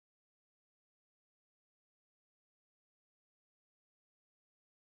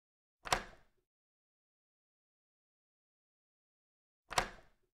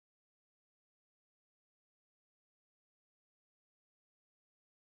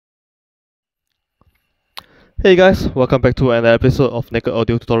Hey guys, welcome back to another episode of Naked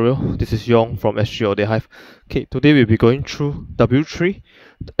Audio Tutorial. This is Yong from Sgaudiohive. Okay, today we'll be going through W3.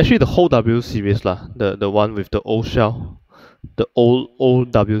 Actually the whole W series lah. The one with the old shell. The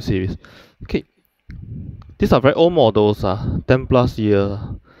old W series. Okay. These are very old models 10 plus year.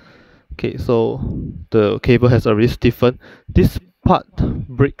 Okay, so the cable has already stiffened. This part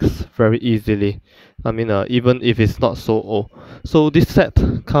breaks very easily. I mean, even if it's not so old. So this set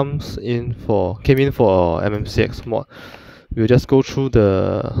came in for MMCX mod. We'll just go through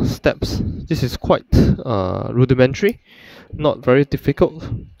the steps. This is quite rudimentary, not very difficult.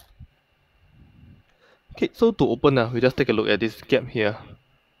 Okay, so to open we just take a look at this gap here.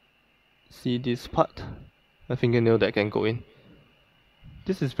 See this part? A fingernail that can go in.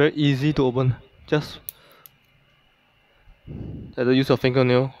 This is very easy to open. Just either use your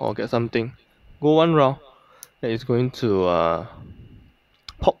fingernail or get something. Go one round and it's going to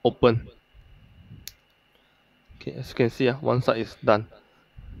pop open. Okay, as you can see, one side is done.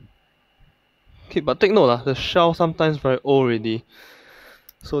 Okay, but take note, the shell sometimes very old already,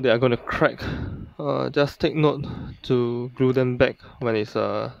 so they are going to crack. Just take note to glue them back when it's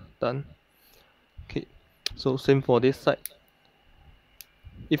done. Okay, so same for this side.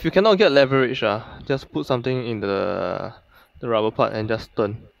 If you cannot get leverage, just put something in the rubber part and just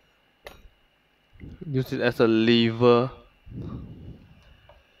turn. Use it as a lever.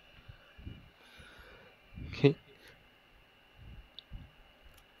 Okay.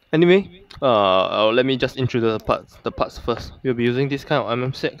 Anyway, let me just introduce the parts first. We'll be using this kind of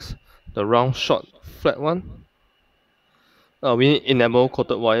MMCX, the round, short, flat one. We need enamel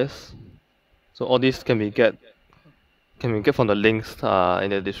coated wires. So all these can be get from the links in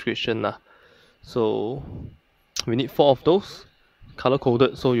the description So we need 4 of those, color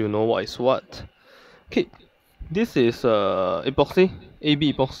coded so you know what is what. Okay, this is epoxy,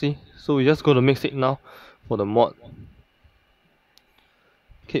 AB epoxy. So we just going to mix it now for the mod.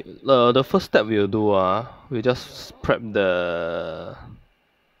 Okay, the first step we'll do we just prep the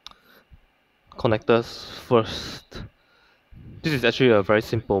connectors first. This is actually a very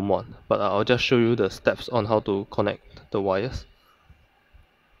simple mod, but I'll just show you the steps on how to connect the wires.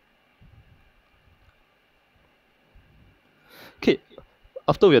 Okay,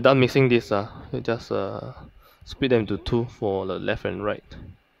 after we're done mixing this, we just split them into 2 for the left and right.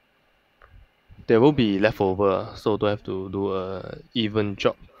 There will be leftover, so don't have to do a even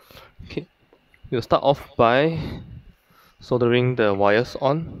job. Okay, we'll start off by soldering the wires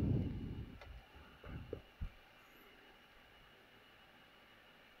on.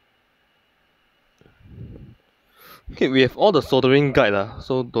 Okay, we have all the soldering guide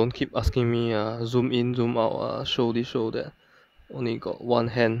so don't keep asking me zoom in, zoom out, show this, show that. Only got one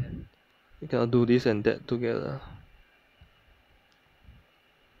hand. You cannot do this and that together.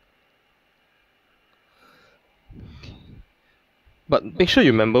 Okay. But make sure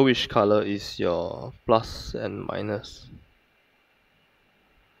you remember which color is your plus and minus.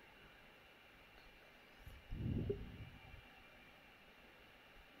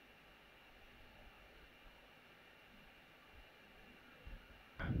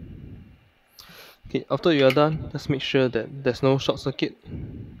 Okay, after you are done, just make sure that there's no short circuit.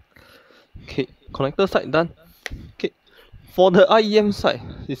 Okay, connector side done. Okay, for the IEM side,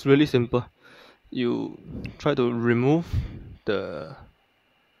 it's really simple. You try to remove the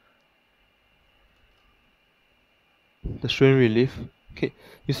strain relief. Okay,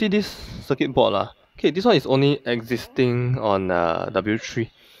 you see this circuit board okay, this one is only existing on W3.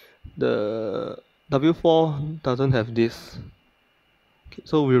 The W4 doesn't have this. Okay,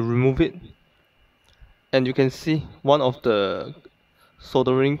 so we'll remove it, and you can see one of the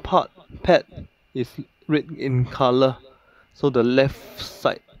soldering pad is red in color, so the left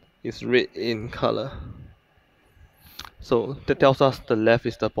side is red in color. So that tells us the left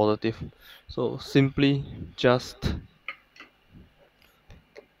is the positive. So simply just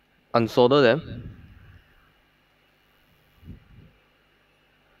unsolder them.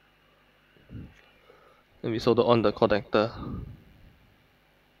 And we solder on the connector.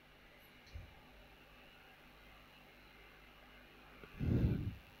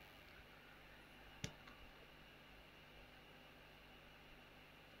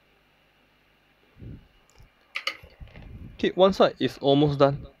 Okay, one side is almost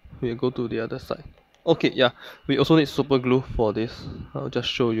done. We'll go to the other side. Okay, yeah, we also need super glue for this. I'll just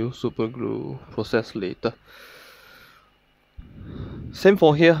show you super glue process later. Same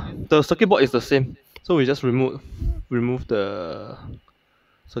for here. The circuit board is the same. So we just remove the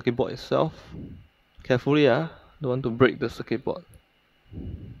circuit board itself. Carefully, don't want to break the circuit board.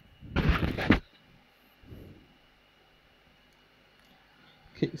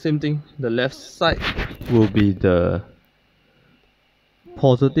 Okay, same thing. The left side will be the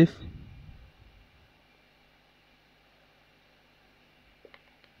positive.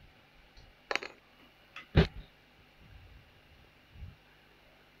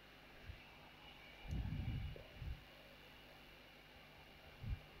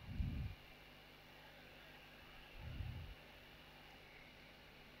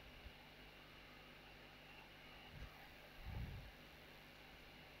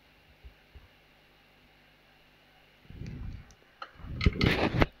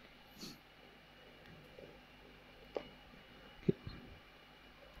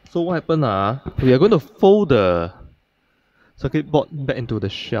 So what happened? We are going to fold the circuit board back into the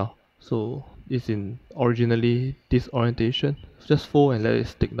shell. So it's in originally this orientation. Just fold and let it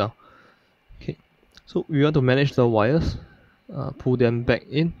stick down. Okay. So we want to manage the wires. Pull them back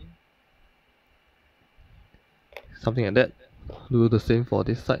in. Something like that. Do the same for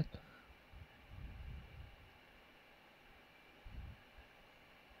this side.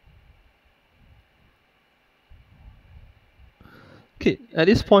 Okay, at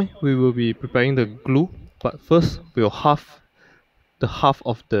this point we will be preparing the glue, but first we'll half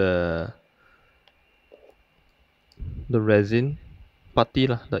of the resin putty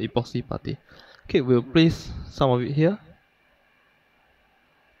lah, the epoxy putty. Okay, we'll place some of it here.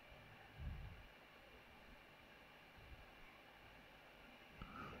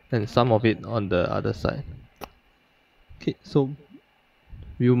 And some of it on the other side. Okay, so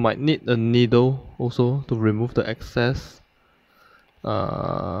you might need a needle also to remove the excess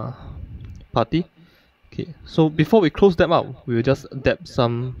putty. Okay, so before we close them up, we will just dab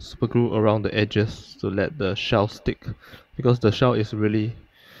some super glue around the edges to let the shell stick, because the shell is really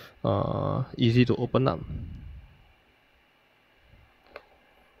easy to open up.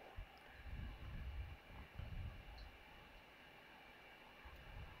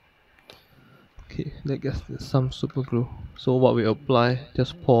 Okay, that gets some super glue. So what we apply,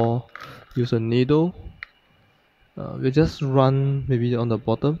 just pour, use a needle. We'll just run maybe on the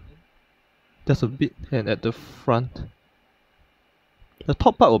bottom, just a bit, and at the front. The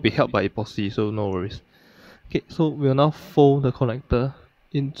top part will be held by epoxy, so no worries. Okay, so we'll now fold the connector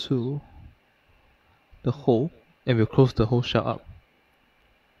into the hole, and we'll close the whole shell up.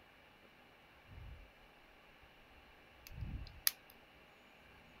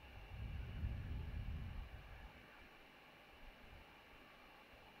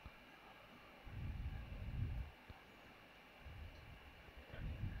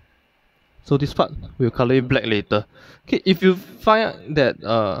 So this part we'll color it black later. Okay, if you find that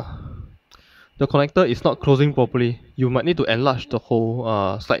the connector is not closing properly, you might need to enlarge the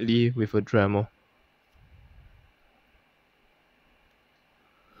hole slightly with a Dremel.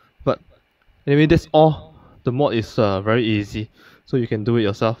 But anyway, that's all. The mod is very easy, so you can do it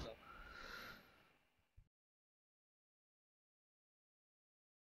yourself.